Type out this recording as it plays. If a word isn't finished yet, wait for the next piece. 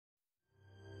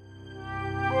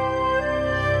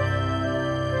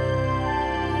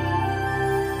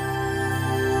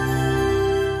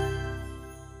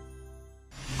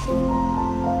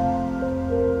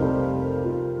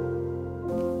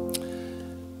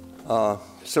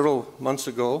Several months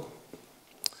ago,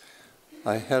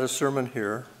 I had a sermon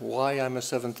here, Why I'm a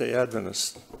Seventh-day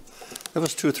Adventist. That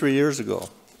was 2 or 3 years ago.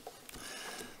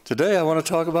 Today I want to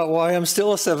talk about why I'm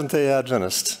still a Seventh-day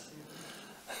Adventist.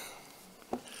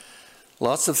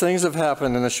 Lots of things have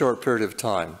happened in a short period of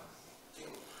time.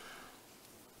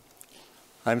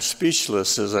 I'm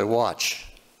speechless as I watch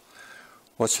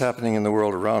what's happening in the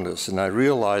world around us, and I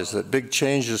realize that big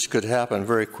changes could happen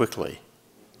very quickly.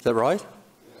 Is that right?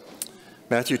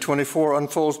 Matthew 24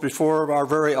 unfolds before our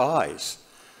very eyes.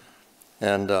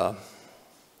 And the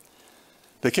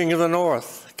King of the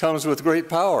North comes with great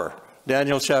power,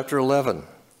 Daniel chapter 11.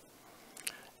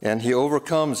 And he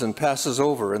overcomes and passes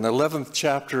over. And the 11th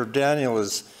chapter of Daniel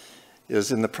is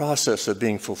in the process of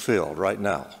being fulfilled right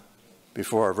now,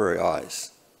 before our very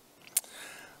eyes.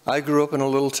 I grew up in a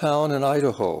little town in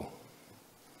Idaho,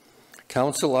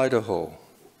 Council, Idaho.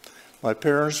 My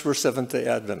parents were Seventh-day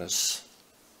Adventists.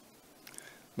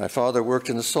 My father worked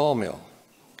in the sawmill.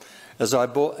 As a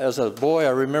boy, I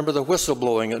remember the whistle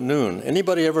blowing at noon.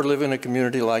 Anybody ever live in a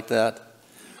community like that?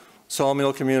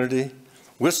 Sawmill community?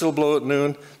 Whistle blow at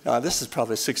noon? Now, this is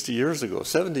probably 60 years ago,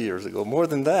 70 years ago, more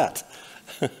than that.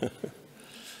 The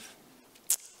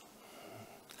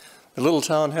little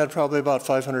town had probably about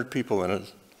 500 people in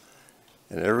it.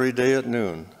 And every day at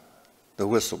noon, the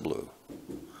whistle blew.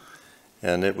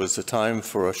 And it was the time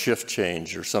for a shift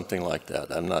change or something like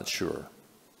that. I'm not sure.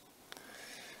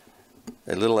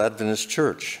 A little Adventist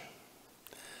church.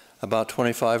 About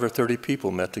 25 or 30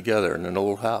 people met together in an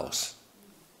old house.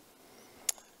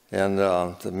 And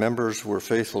the members were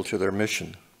faithful to their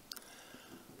mission.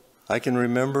 I can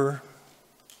remember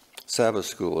Sabbath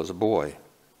school as a boy.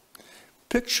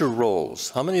 Picture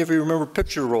rolls. How many of you remember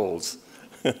picture rolls?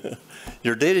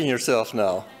 You're dating yourself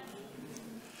now.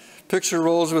 Picture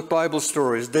rolls with Bible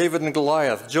stories. David and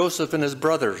Goliath, Joseph and his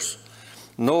brothers,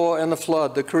 Noah and the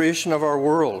flood, the creation of our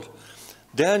world,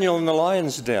 Daniel in the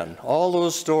lion's den, all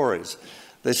those stories,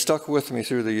 they stuck with me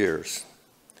through the years.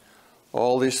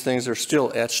 All these things are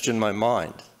still etched in my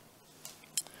mind.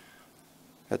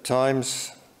 At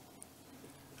times,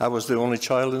 I was the only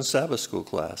child in Sabbath school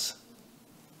class.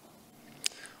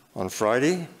 On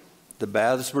Friday, the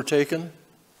baths were taken,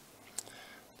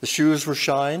 the shoes were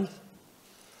shined,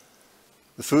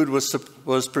 the food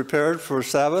was prepared for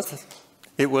Sabbath.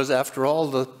 It was, after all,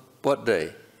 the what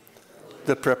day?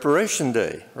 The preparation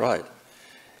day, right.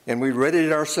 And we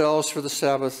readied ourselves for the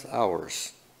Sabbath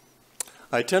hours.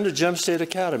 I attended Gem State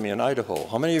Academy in Idaho.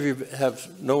 How many of you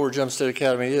know where Gem State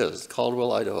Academy is?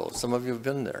 Caldwell, Idaho. Some of you have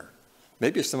been there.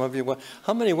 Maybe some of you went.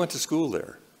 How many went to school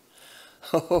there?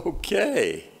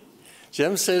 Okay.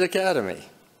 Gem State Academy.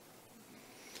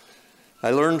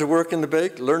 I learned to work in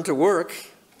the I learned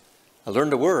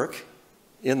to work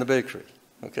in the bakery,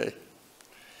 okay?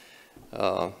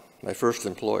 My first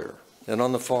employer. And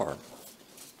on the farm.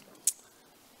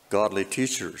 Godly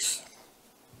teachers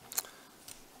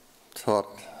taught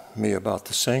me about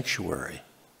the sanctuary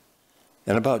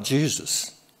and about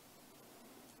Jesus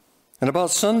and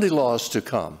about Sunday laws to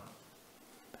come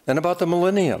and about the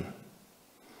millennium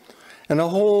and a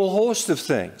whole host of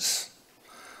things.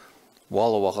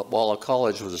 Walla Walla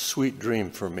College was a sweet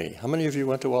dream for me. How many of you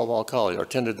went to Walla Walla College or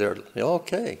attended there?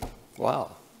 Okay,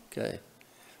 wow, okay.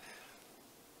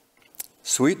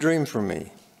 Sweet dream for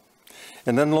me.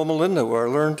 And then Loma Linda, where I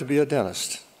learned to be a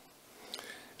dentist.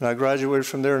 And I graduated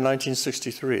from there in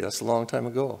 1963. That's a long time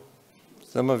ago.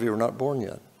 Some of you were not born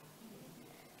yet.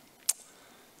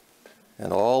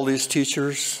 And all these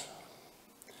teachers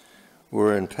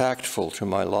were impactful to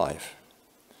my life.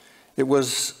 It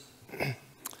was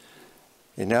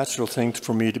a natural thing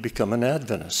for me to become an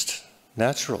Adventist.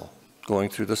 Natural, going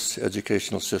through this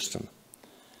educational system.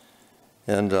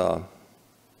 And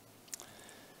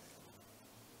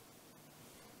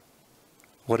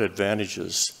what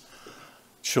advantages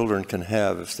children can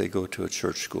have if they go to a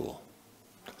church school.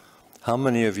 How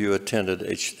many of you attended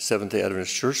a Seventh-day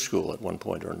Adventist church school at one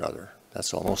point or another?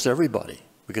 That's almost everybody.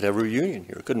 We could have a reunion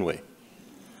here, couldn't we?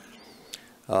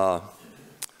 Our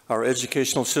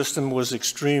educational system was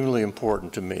extremely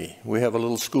important to me. We have a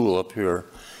little school up here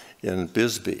in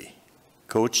Bisbee,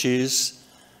 Cochise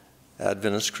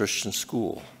Adventist Christian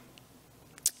School.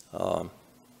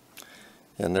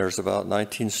 And there's about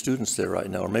 19 students there right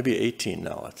now, or maybe 18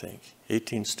 now, I think.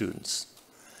 18 students.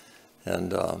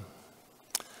 And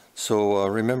so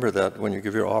remember that when you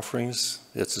give your offerings,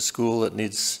 it's a school that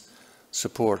needs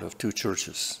support of 2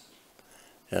 churches.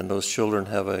 And those children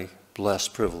have a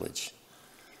blessed privilege.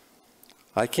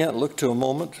 I can't look to a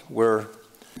moment where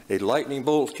a lightning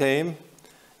bolt came,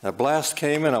 a blast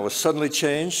came, and I was suddenly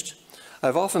changed.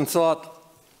 I've often thought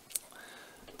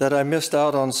that I missed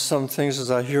out on some things as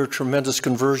I hear tremendous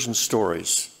conversion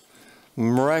stories,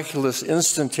 miraculous,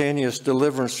 instantaneous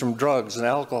deliverance from drugs and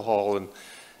alcohol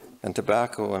and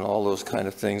tobacco and all those kind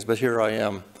of things. But here I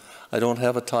am. I don't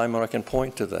have a time when I can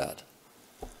point to that.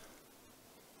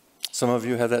 Some of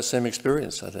you have that same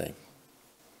experience, I think.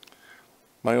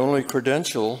 My only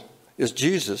credential is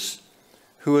Jesus,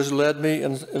 who has led me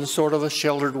in sort of a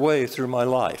sheltered way through my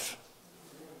life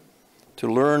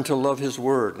to learn to love his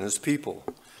word and his people.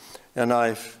 And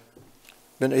I've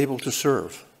been able to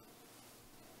serve.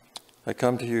 I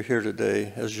come to you here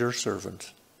today as your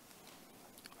servant.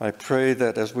 I pray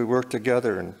that as we work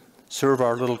together and serve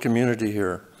our little community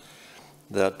here,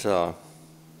 that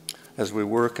as we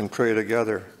work and pray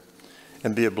together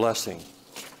and be a blessing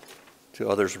to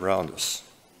others around us.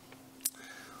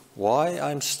 Why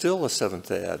I'm still a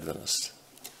Seventh-day Adventist.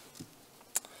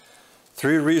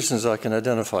 3 reasons I can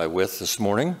identify with this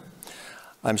morning.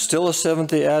 I'm still a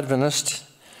Seventh-day Adventist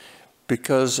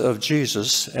because of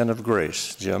Jesus and of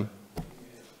grace, Jim.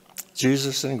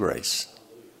 Jesus and grace.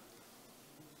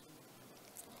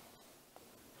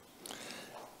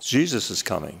 Jesus is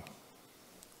coming.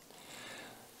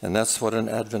 And that's what an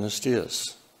Adventist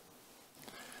is.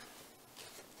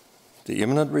 The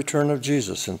imminent return of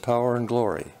Jesus in power and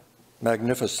glory,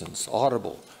 magnificence,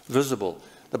 audible, visible.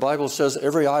 The Bible says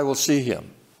every eye will see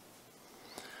him.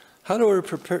 How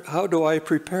do I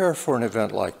prepare for an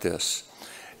event like this?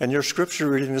 And your scripture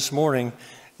reading this morning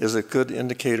is a good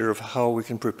indicator of how we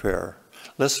can prepare.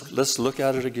 Let's look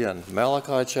at it again.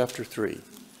 Malachi chapter 3.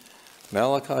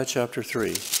 Malachi chapter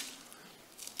 3.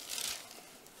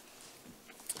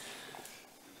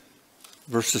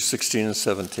 Verses 16 and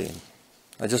 17.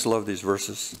 I just love these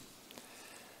verses.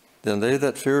 Then they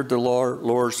that feared the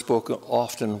Lord spoke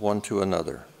often one to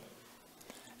another.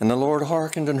 And the Lord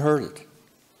hearkened and heard it.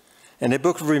 And a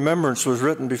book of remembrance was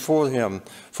written before him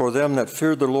for them that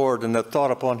feared the Lord and that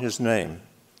thought upon his name.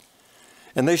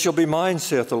 And they shall be mine,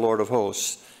 saith the Lord of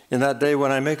hosts, in that day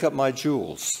when I make up my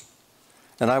jewels.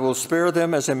 And I will spare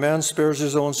them as a man spares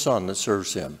his own son that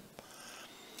serves him.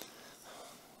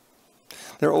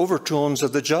 There are overtones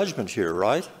of the judgment here,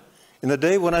 right? In the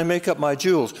day when I make up my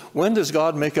jewels. When does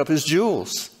God make up his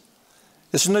jewels?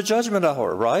 It's in the judgment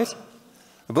hour, right?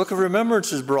 The book of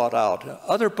remembrance is brought out.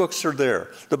 Other books are there.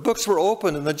 The books were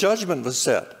opened and the judgment was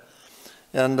set.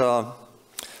 And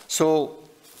so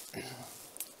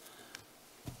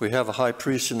we have a high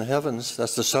priest in the heavens.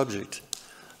 That's the subject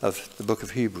of the book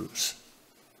of Hebrews.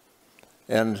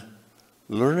 And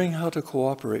learning how to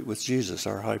cooperate with Jesus,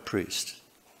 our high priest,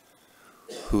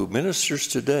 who ministers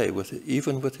today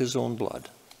even with his own blood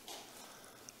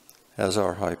as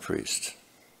our high priest.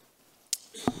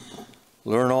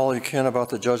 Learn all you can about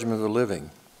the judgment of the living,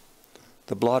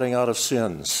 the blotting out of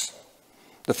sins,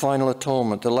 the final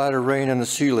atonement, the latter rain and the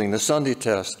sealing, the Sunday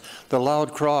test, the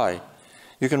loud cry.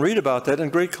 You can read about that in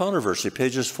Great Controversy,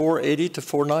 pages 480 to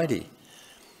 490.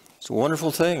 It's a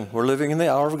wonderful thing. We're living in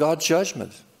the hour of God's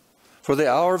judgment. For the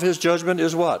hour of his judgment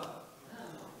is what?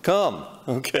 Come.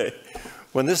 Okay.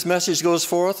 When this message goes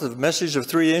forth, the message of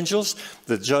 3 angels,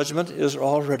 the judgment is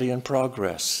already in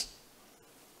progress.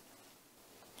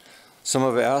 Some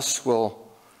have asked, well,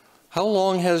 how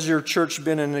long has your church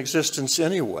been in existence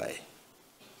anyway?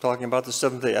 Talking about the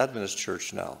Seventh-day Adventist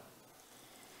Church now.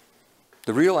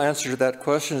 The real answer to that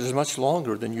question is much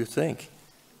longer than you think.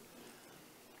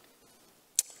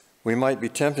 We might be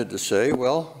tempted to say,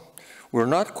 well, we're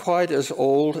not quite as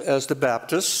old as the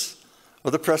Baptists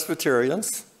or the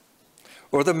Presbyterians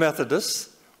or the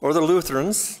Methodists or the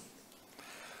Lutherans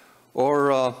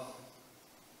or,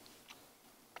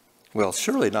 well,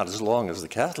 surely not as long as the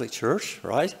Catholic Church,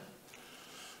 right?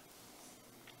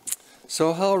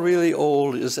 So how really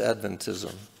old is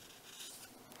Adventism?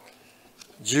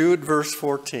 Jude verse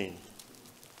 14.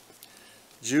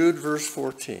 Jude verse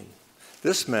 14.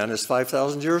 This man is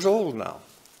 5,000 years old now,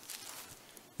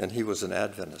 and he was an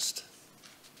Adventist.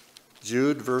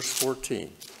 Jude verse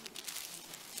 14.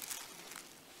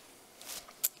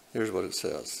 Here's what it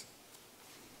says.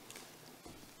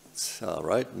 It's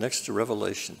right next to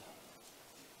Revelation.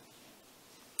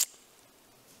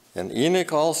 And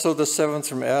Enoch also the 7th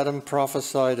from Adam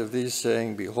prophesied of these,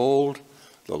 saying, Behold,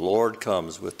 the Lord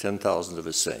comes with 10,000 of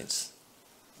his saints.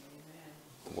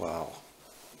 Amen. Wow.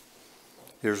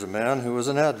 Here's a man who was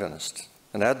an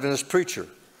Adventist preacher,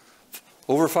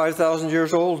 over 5,000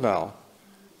 years old now,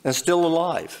 and still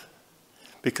alive,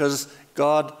 because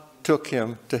God took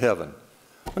him to heaven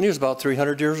when he was about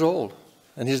 300 years old,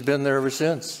 and he's been there ever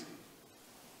since.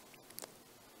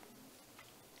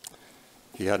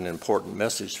 He had an important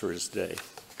message for his day.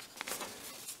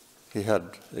 He had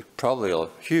probably a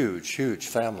huge, huge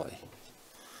family.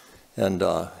 And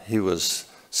he was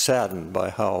saddened by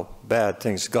how bad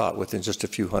things got within just a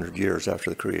few hundred years after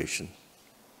the creation.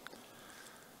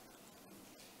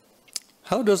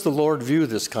 How does the Lord view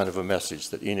this kind of a message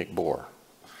that Enoch bore?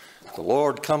 The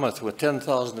Lord cometh with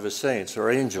 10,000 of his saints, or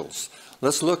angels.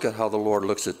 Let's look at how the Lord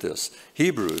looks at this.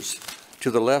 Hebrews,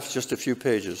 to the left just a few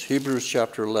pages. Hebrews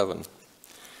chapter 11.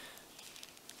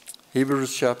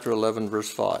 Hebrews chapter 11, verse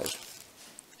 5.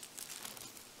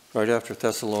 Right after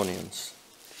Thessalonians.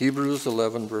 Hebrews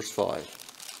 11, verse 5.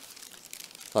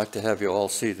 I'd like to have you all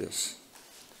see this.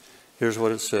 Here's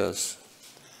what it says.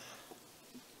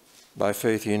 By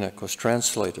faith Enoch was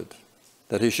translated,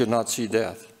 that he should not see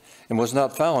death, and was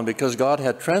not found, because God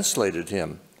had translated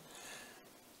him.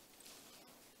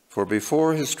 For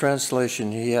before his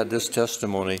translation he had this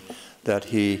testimony, that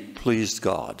he pleased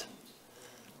God.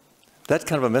 That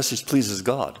kind of a message pleases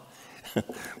God.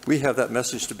 We have that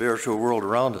message to bear to a world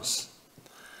around us.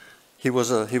 He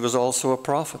was also a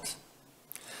prophet.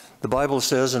 The Bible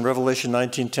says in Revelation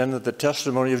 19:10 that the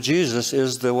testimony of Jesus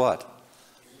is the what?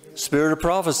 Spirit of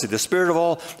prophecy. The spirit of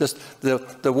all,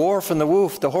 the wharf and the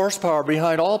woof, the horsepower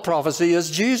behind all prophecy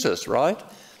is Jesus, right?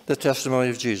 The testimony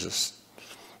of Jesus.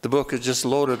 The book is just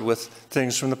loaded with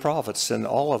things from the prophets, and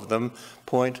all of them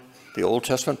point, the Old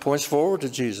Testament points forward to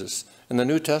Jesus, and the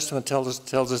New Testament tells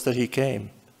us that he came,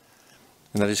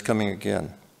 and that he's coming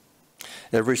again.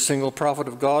 Every single prophet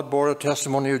of God bore a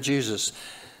testimony of Jesus.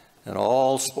 And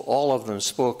all of them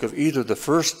spoke of either the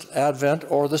first advent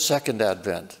or the second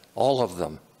advent. All of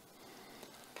them.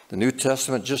 The New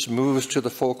Testament just moves to the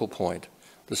focal point,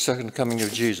 the second coming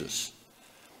of Jesus.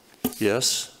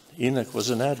 Yes, Enoch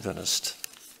was an Adventist.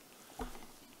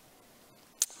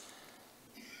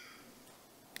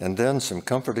 And then some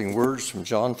comforting words from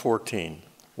John 14,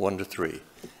 1-3.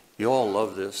 You all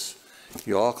love this.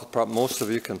 Most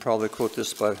of you can probably quote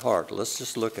this by heart. Let's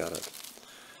just look at it.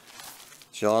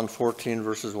 John 14,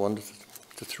 verses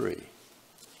 1-3.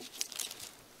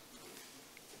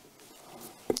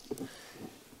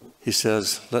 He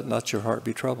says, let not your heart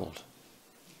be troubled.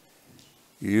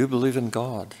 You believe in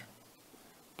God.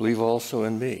 Believe also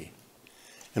in me.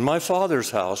 In my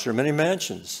Father's house are many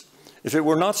mansions. If it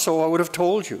were not so, I would have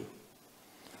told you.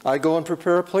 I go and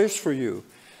prepare a place for you.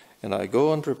 And I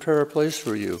go and prepare a place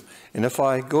for you. And if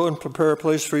I go and prepare a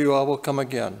place for you, I will come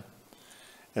again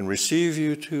and receive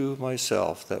you to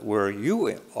myself, that where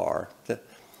you are,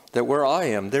 that where I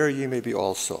am, there ye may be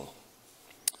also.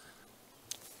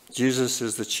 Jesus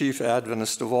is the chief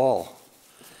Adventist of all,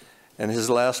 and his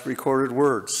last recorded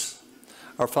words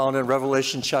are found in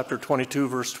Revelation chapter 22,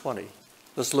 verse 20.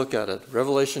 Let's look at it.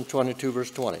 Revelation 22,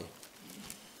 verse 20.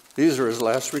 These are his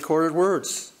last recorded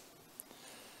words.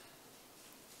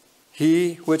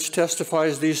 He which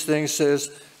testifies these things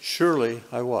says, surely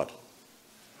I what?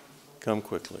 Come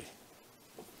quickly.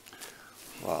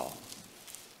 Wow.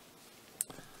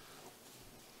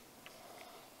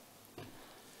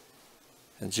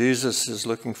 And Jesus is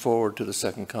looking forward to the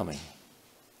second coming.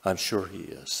 I'm sure he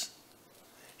is.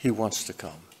 He wants to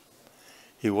come.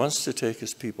 He wants to take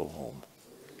his people home.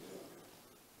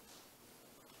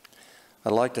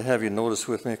 I'd like to have you notice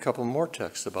with me a couple more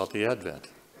texts about the Advent.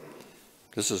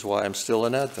 This is why I'm still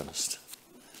an Adventist.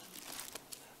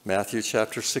 Matthew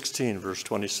chapter 16, verse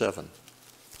 27.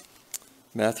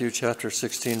 Matthew chapter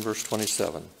 16, verse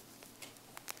 27.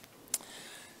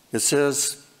 It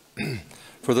says,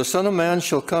 for the Son of Man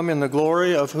shall come in the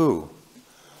glory of who?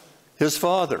 His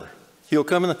Father. He'll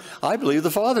come in. I believe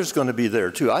the Father's going to be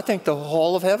there too. I think the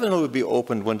hall of heaven will be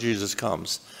opened when Jesus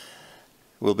comes.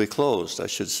 Will be closed, I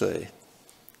should say.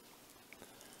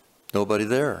 Nobody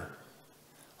there.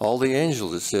 All the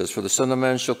angels, it says, for the Son of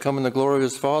Man shall come in the glory of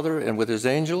his Father and with his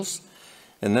angels,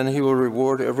 and then he will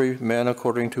reward every man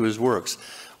according to his works.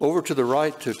 Over to the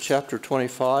right to chapter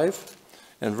 25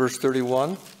 and verse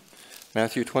 31.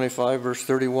 Matthew 25, verse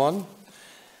 31.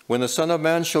 When the Son of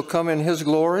Man shall come in his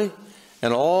glory,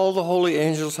 and all the holy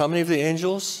angels, how many of the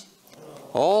angels?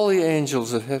 All the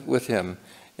angels with him,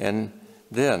 and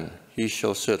then he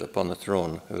shall sit upon the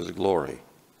throne of his glory.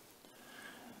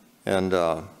 And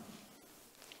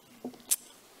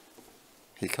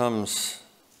he comes,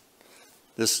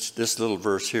 this little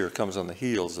verse here comes on the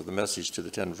heels of the message to the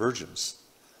 10 virgins.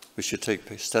 We should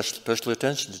take special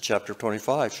attention to chapter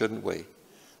 25, shouldn't we?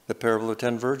 The parable of the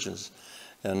 10 virgins.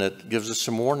 And it gives us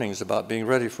some warnings about being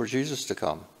ready for Jesus to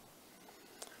come.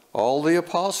 All the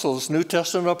apostles, New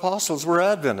Testament apostles, were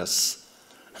Adventists.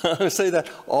 I say that.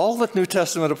 All the New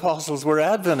Testament apostles were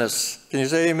Adventists. Can you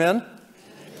say amen? Amen.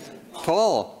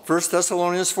 Paul, 1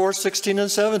 Thessalonians 4, 16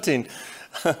 and 17.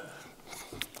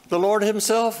 The Lord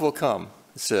himself will come,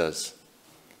 it says.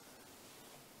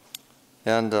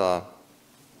 And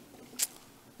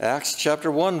Acts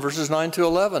chapter 1, verses 9 to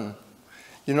 11.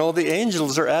 You know, the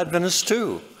angels are Adventists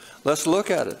too. Let's look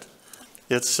at it.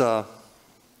 It's Acts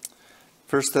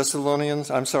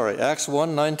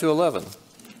 1, 9 to 11.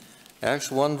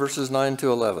 Acts 1, verses 9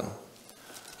 to 11.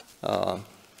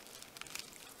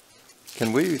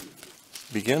 Can we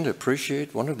begin to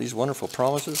appreciate one of these wonderful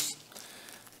promises?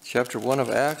 Chapter 1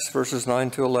 of Acts, verses 9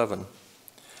 to 11.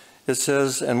 It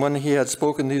says, "And when he had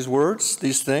spoken these words,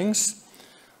 these things,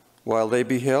 while they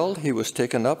beheld, he was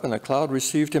taken up, and a cloud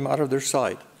received him out of their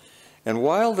sight. And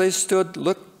while they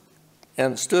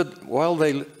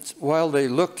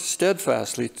looked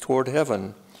steadfastly toward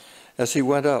heaven, as he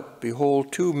went up,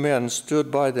 behold, two men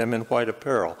stood by them in white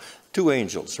apparel." Two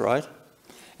angels, right?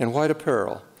 In white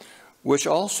apparel, which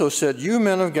also said, "You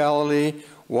men of Galilee,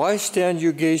 why stand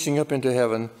you gazing up into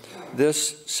heaven?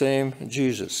 This same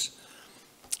Jesus."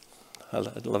 I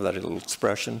love that little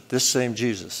expression, this same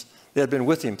Jesus. They had been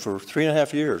with him for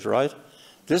 3.5 years, right?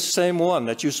 This same one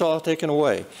that you saw taken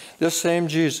away, this same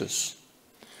Jesus,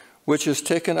 which is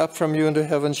taken up from you into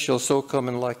heaven, shall so come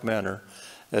in like manner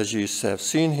as ye have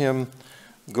seen him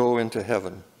go into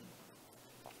heaven.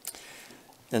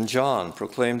 And John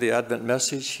proclaimed the Advent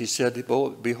message. He said,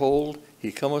 "Behold,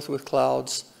 he cometh with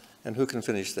clouds," and who can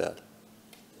finish that?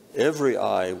 "Every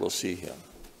eye will see him."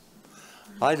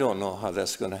 I don't know how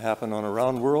that's going to happen on a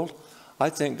round world. I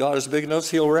think God is big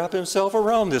enough, he'll wrap himself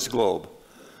around this globe.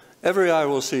 Every eye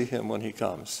will see him when he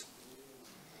comes.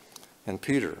 And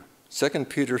Peter, 2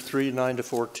 Peter 3, 9 to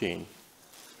 14.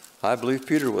 I believe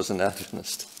Peter was an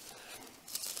Adventist.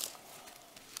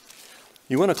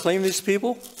 You want to claim these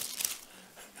people?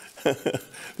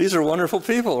 These are wonderful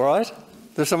people, right?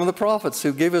 They're some of the prophets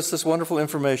who gave us this wonderful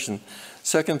information.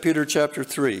 2 Peter chapter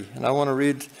 3, and I want to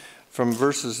read from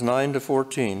verses 9 to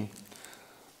 14.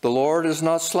 "The Lord is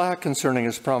not slack concerning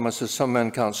his promises, some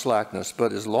men count slackness,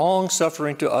 but is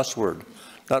long-suffering to usward,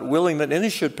 not willing that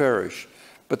any should perish,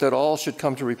 but that all should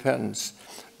come to repentance.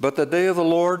 But the day of the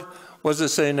Lord," what does it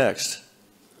say next?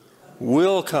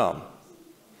 "Will come."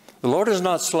 The Lord is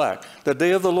not slack. The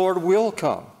day of the Lord will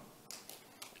come,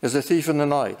 as a thief in the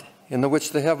night, in the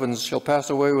which the heavens shall pass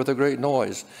away with a great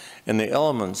noise, and the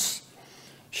elements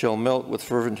shall melt with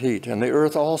fervent heat, and the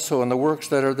earth also and the works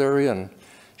that are therein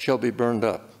shall be burned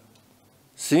up.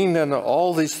 Seeing then that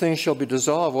all these things shall be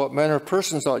dissolved, what manner of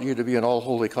persons ought you to be in all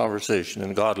holy conversation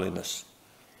and godliness,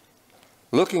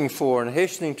 looking for and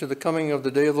hastening to the coming of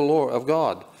the day of the Lord of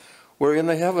God, wherein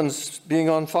the heavens, being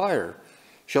on fire,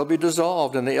 shall be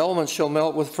dissolved, and the elements shall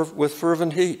melt with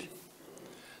fervent heat.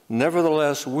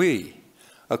 Nevertheless, we,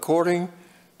 according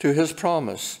to his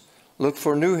promise, look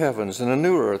for new heavens and a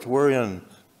new earth, wherein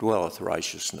dwelleth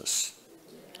righteousness.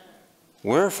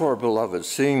 Wherefore, beloved,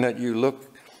 seeing that you look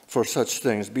for such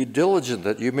things, be diligent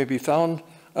that you may be found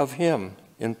of him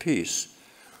in peace,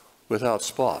 without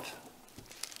spot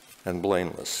and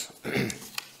blameless.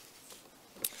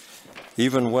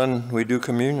 Even when we do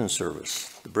communion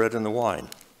service, the bread and the wine,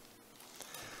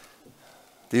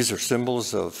 these are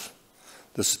symbols of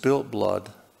the spilt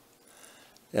blood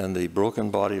and the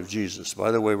broken body of Jesus.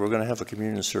 By the way, we're going to have a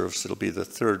communion service. It'll be the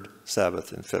third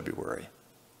Sabbath in February.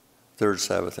 Third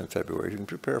Sabbath in February. You can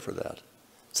prepare for that.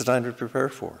 It's a time to prepare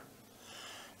for.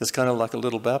 It's kind of like a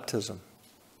little baptism.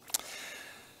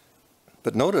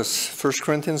 But notice 1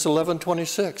 Corinthians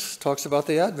 11:26 talks about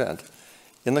the Advent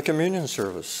in the communion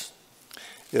service.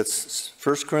 It's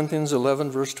 1 Corinthians 11,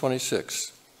 verse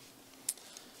 26.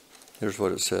 Here's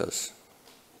what it says.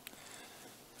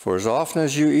 "For as often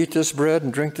as you eat this bread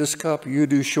and drink this cup, you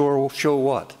do show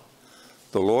what?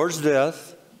 The Lord's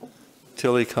death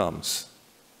till he comes."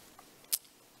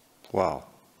 Wow.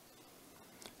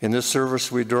 In this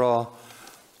service, we draw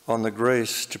on the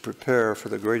grace to prepare for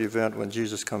the great event when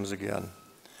Jesus comes again.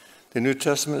 The New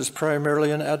Testament is primarily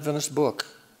an Adventist book.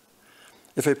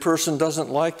 If a person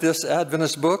doesn't like this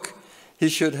Adventist book, he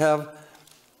should have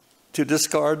to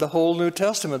discard the whole New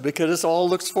Testament, because it all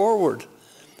looks forward.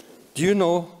 Do you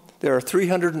know there are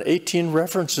 318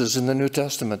 references in the New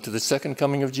Testament to the second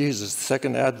coming of Jesus, the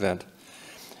second Advent,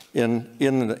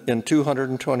 in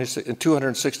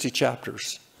 260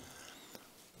 chapters?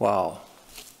 Wow,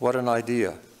 what an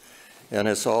idea. And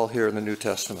it's all here in the New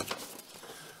Testament.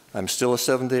 I'm still a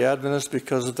Seventh-day Adventist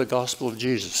because of the gospel of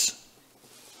Jesus.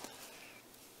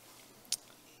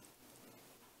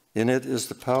 In it is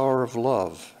the power of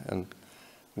love and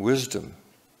wisdom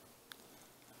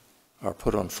are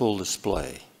put on full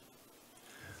display.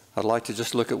 I'd like to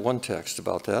just look at one text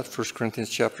about that, 1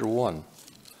 Corinthians chapter 1.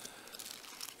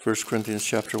 1 Corinthians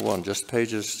chapter 1, just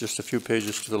a few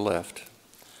pages to the left.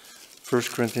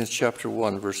 1 Corinthians chapter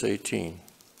 1, verse 18.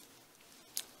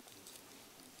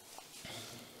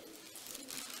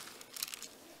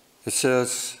 It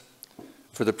says,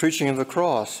 for the preaching of the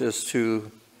cross is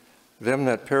to them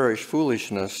that perish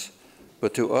foolishness,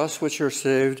 but to us which are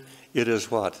saved, it is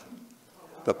what?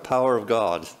 The power of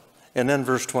God. And then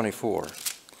verse 24.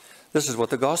 This is what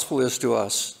the gospel is to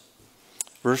us.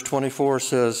 Verse 24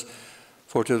 says,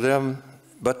 but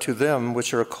to them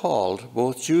which are called,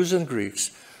 both Jews and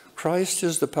Greeks, Christ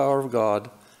is the power of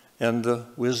God and the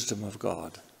wisdom of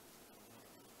God.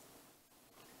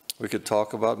 We could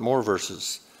talk about more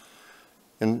verses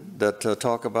that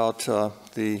talk about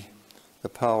the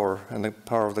power and the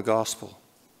power of the gospel.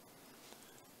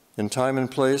 In time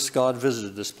and place, God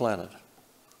visited this planet.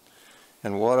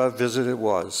 And what a visit it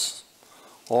was.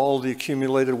 All the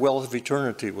accumulated wealth of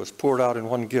eternity was poured out in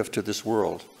one gift to this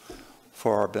world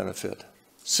for our benefit.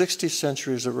 60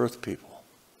 centuries of earth people.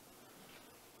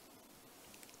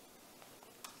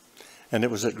 And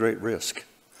it was at great risk.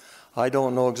 I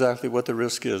don't know exactly what the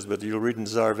risk is, but you'll read in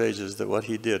Desire of Ages that what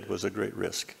he did was a great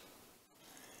risk.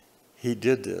 He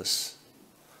did this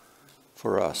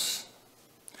for us.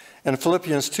 And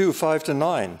Philippians 2,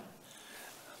 5-9.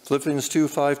 Philippians 2,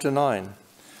 5-9.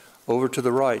 Over to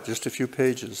the right, just a few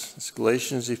pages. It's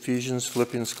Galatians, Ephesians,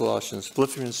 Philippians, Colossians.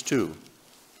 Philippians 2.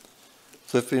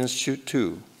 Philippians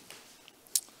 2,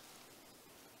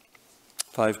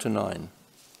 5-9.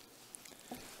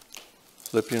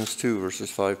 Philippians 2,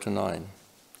 verses 5-9.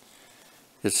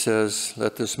 It says,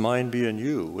 let this mind be in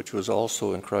you, which was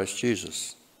also in Christ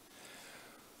Jesus,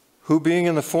 who being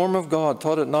in the form of God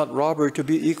thought it not robbery to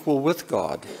be equal with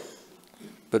God,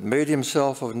 but made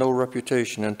himself of no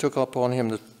reputation, and took upon him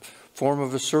the form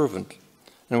of a servant,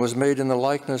 and was made in the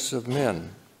likeness of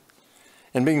men.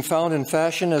 And being found in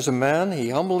fashion as a man, he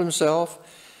humbled himself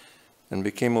and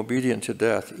became obedient to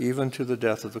death, even to the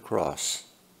death of the cross.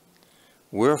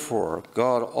 Wherefore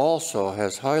God also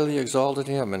has highly exalted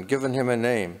him and given him a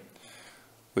name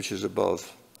which is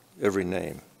above every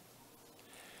name.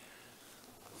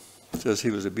 It says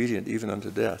he was obedient even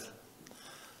unto death.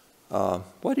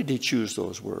 Why did he choose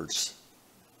those words?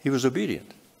 He was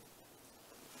obedient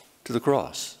to the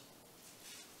cross.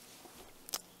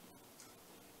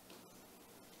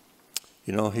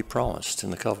 You know, he promised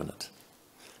in the covenant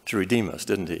to redeem us,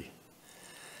 didn't he?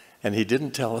 And he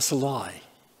didn't tell us a lie.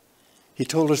 He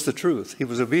told us the truth. He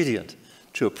was obedient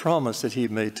to a promise that he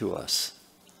made to us.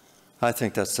 I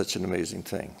think that's such an amazing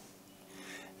thing.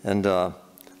 And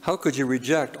how could you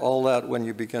reject all that when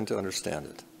you begin to understand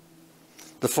it?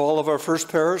 The fall of our first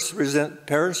parents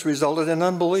resulted in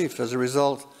unbelief. As a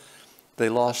result, they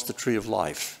lost the tree of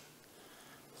life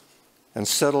and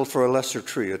settled for a lesser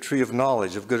tree, a tree of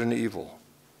knowledge of good and evil.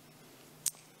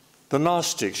 The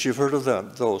Gnostics, you've heard of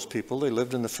them, those people. They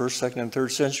lived in the 1st, 2nd, and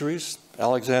 3rd centuries.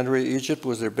 Alexandria, Egypt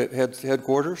was their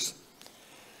headquarters.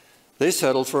 They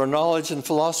settled for a knowledge and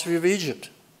philosophy of Egypt.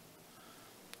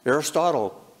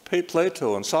 Aristotle,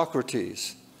 Plato, and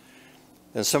Socrates.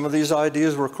 And some of these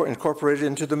ideas were incorporated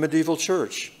into the medieval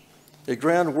church. A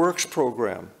grand works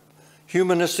program,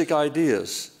 humanistic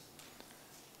ideas,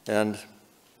 and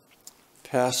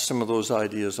passed some of those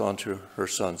ideas on to her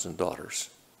sons and daughters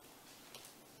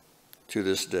to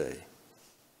this day.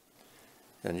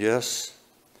 And yes,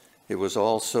 it was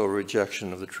also a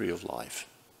rejection of the tree of life.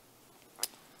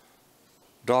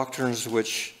 Doctrines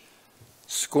which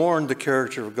scorned the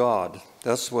character of God.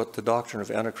 That's what the doctrine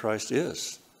of Antichrist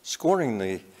is, scorning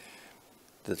the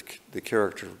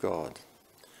character of God.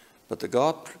 But the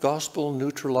gospel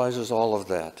neutralizes all of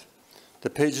that. The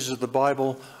pages of the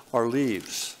Bible are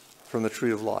leaves from the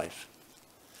tree of life.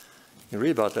 You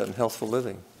read about that in Healthful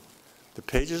Living. The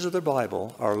pages of the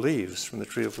Bible are leaves from the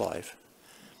tree of life,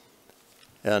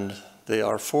 and they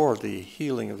are for the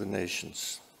healing of the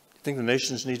nations. You think the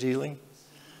nations need healing?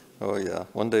 Oh yeah,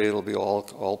 one day it'll be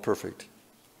all perfect.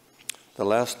 The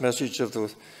last message of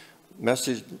the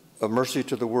message of mercy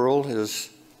to the world is,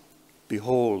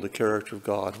 behold the character of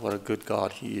God, what a good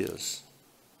God he is,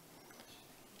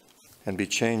 and be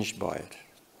changed by it.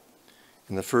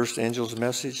 In the first angel's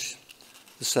message,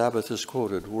 the Sabbath is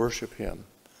quoted, worship him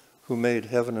who made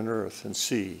heaven and earth and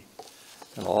sea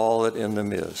and all that in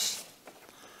them is.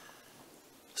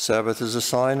 Sabbath is a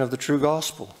sign of the true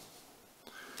gospel.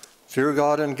 Fear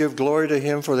God and give glory to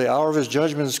him, for the hour of his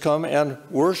judgment has come, and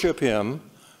worship him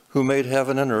who made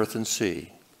heaven and earth and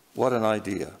sea. What an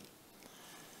idea.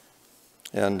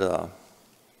 And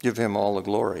give him all the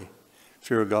glory.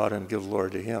 Fear God and give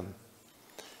glory to him.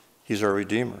 He's our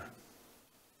Redeemer.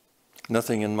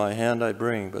 Nothing in my hand I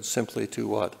bring, but simply to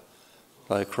what?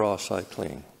 Thy cross I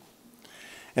cling.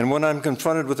 And when I'm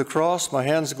confronted with the cross, my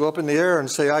hands go up in the air and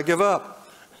say, I give up.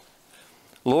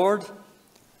 Lord,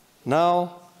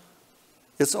 now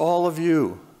it's all of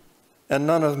you and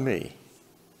none of me.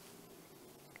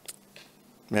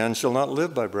 Man shall not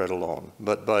live by bread alone,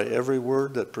 but by every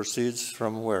word that proceeds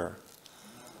from where?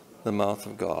 The mouth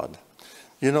of God.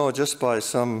 You know, just by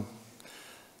some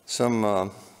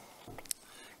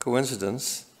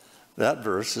coincidence, that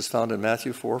verse is found in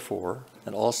Matthew 4:4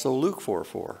 and also Luke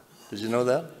 4:4. Did you know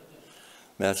that?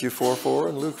 Matthew 4:4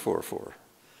 and Luke 4:4.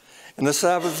 And the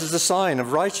Sabbath is the sign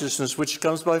of righteousness which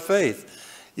comes by faith.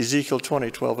 Ezekiel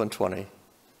 20:12 and 20.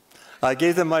 I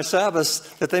gave them my Sabbaths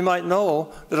that they might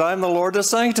know that I am the Lord that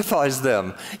sanctifies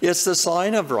them. It's the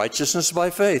sign of righteousness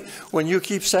by faith. When you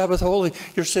keep Sabbath holy,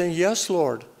 you're saying, yes,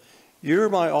 Lord, you're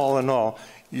my all in all.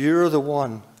 You're the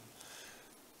one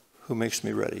who makes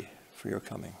me ready for your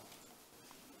coming.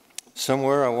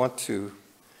 Somewhere I want to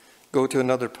go to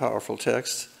another powerful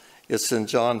text. It's in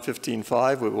John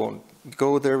 15:5. We won't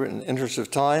go there in the interest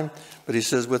of time, but he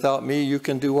says, without me, you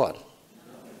can do what?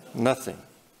 Nothing.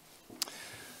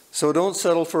 So don't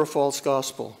settle for a false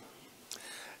gospel.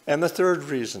 And the third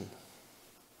reason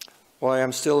why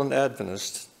I'm still an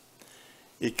Adventist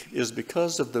is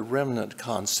because of the remnant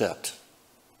concept.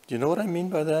 Do you know what I mean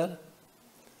by that?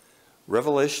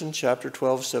 Revelation chapter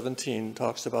 12:17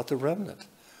 talks about the remnant,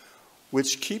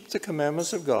 which keep the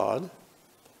commandments of God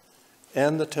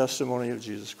and the testimony of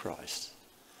Jesus Christ,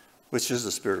 which is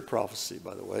the spirit of prophecy,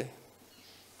 by the way.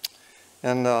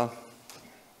 And the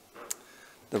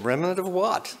remnant of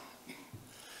what?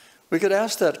 We could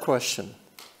ask that question.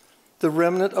 The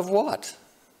remnant of what?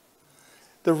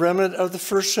 The remnant of the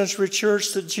first century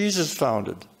church that Jesus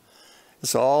founded.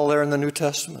 It's all there in the New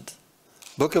Testament.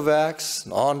 Book of Acts,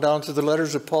 and on down to the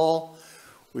letters of Paul,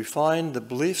 we find the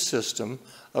belief system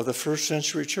of the first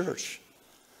century church.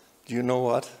 Do you know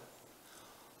what?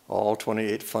 All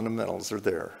 28 fundamentals are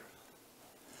there.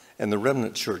 And the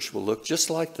remnant church will look just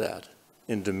like that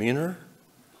in demeanor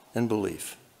and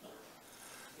belief.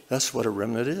 That's what a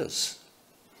remnant is.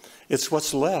 It's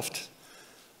what's left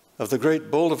of the great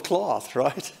bolt of cloth,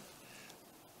 right?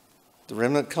 The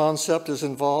remnant concept is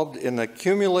involved in the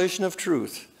accumulation of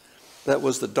truth. That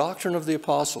was the doctrine of the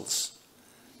apostles.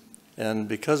 And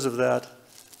because of that,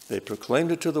 they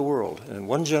proclaimed it to the world. And in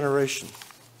one generation,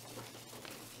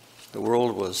 the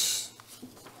world was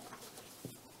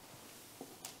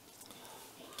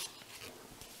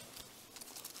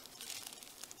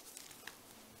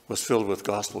filled with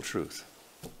gospel truth.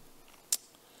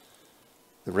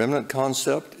 The remnant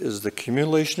concept is the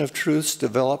accumulation of truths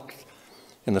developed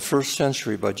in the first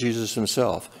century by Jesus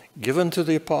himself, given to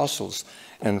the apostles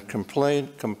and proclaimed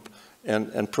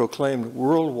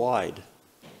worldwide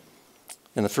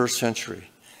in the first century.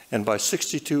 And by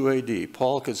 62 AD,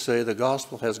 Paul could say the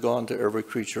gospel has gone to every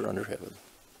creature under heaven.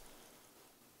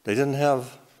 They didn't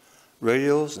have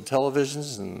radios and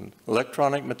televisions and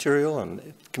electronic material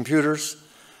and computers.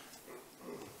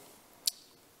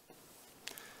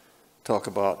 Talk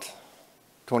about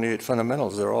 28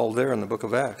 fundamentals. They're all there in the book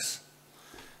of Acts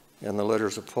and the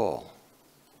letters of Paul.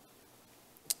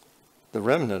 The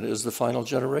remnant is the final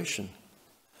generation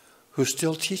who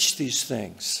still teach these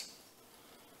things.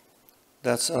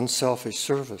 That's unselfish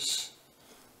service,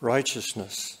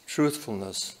 righteousness,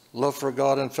 truthfulness, love for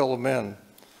God and fellow men,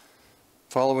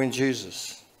 following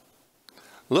Jesus.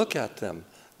 Look at them.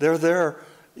 They're there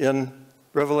in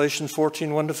Revelation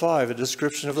 14:1-5, a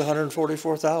description of the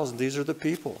 144,000. These are the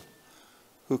people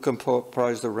who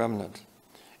comprise the remnant.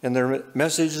 And their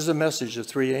message is a message of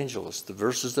three angels, the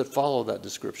verses that follow that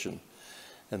description.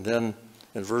 And then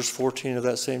in verse 14 of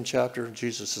that same chapter,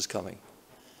 Jesus is coming.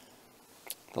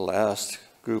 The last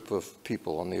group of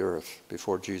people on the earth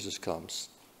before Jesus comes.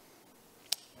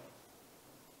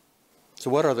 So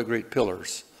what are the great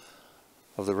pillars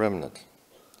of the remnant?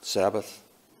 Sabbath,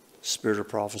 spirit of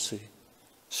prophecy,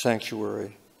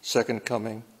 sanctuary, second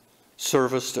coming,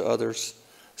 service to others,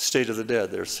 state of the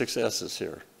dead. There are 6 S's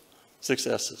here. 6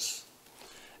 S's.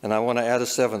 And I want to add a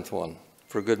 7th one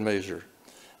for good measure,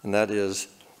 and that is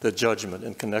the judgment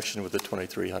in connection with the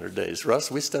 2,300 days.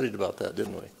 Russ, we studied about that,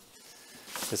 didn't we?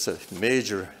 It's a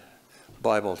major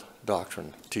Bible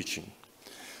doctrine teaching.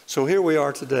 So here we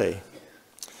are today,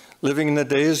 living in the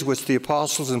days which the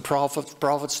apostles and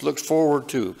prophets looked forward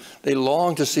to. They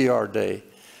long to see our day.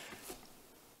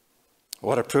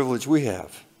 What a privilege we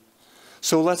have.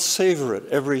 So let's savor it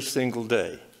every single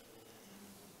day.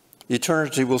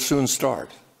 Eternity will soon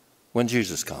start when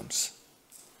Jesus comes.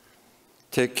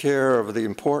 Take care of the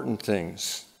important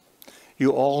things.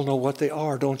 You all know what they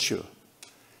are, don't you?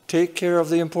 Take care of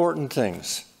the important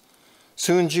things.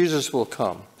 Soon Jesus will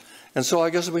come. And so I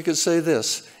guess we could say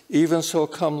this, even so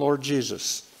come Lord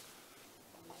Jesus.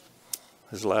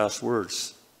 His last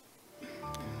words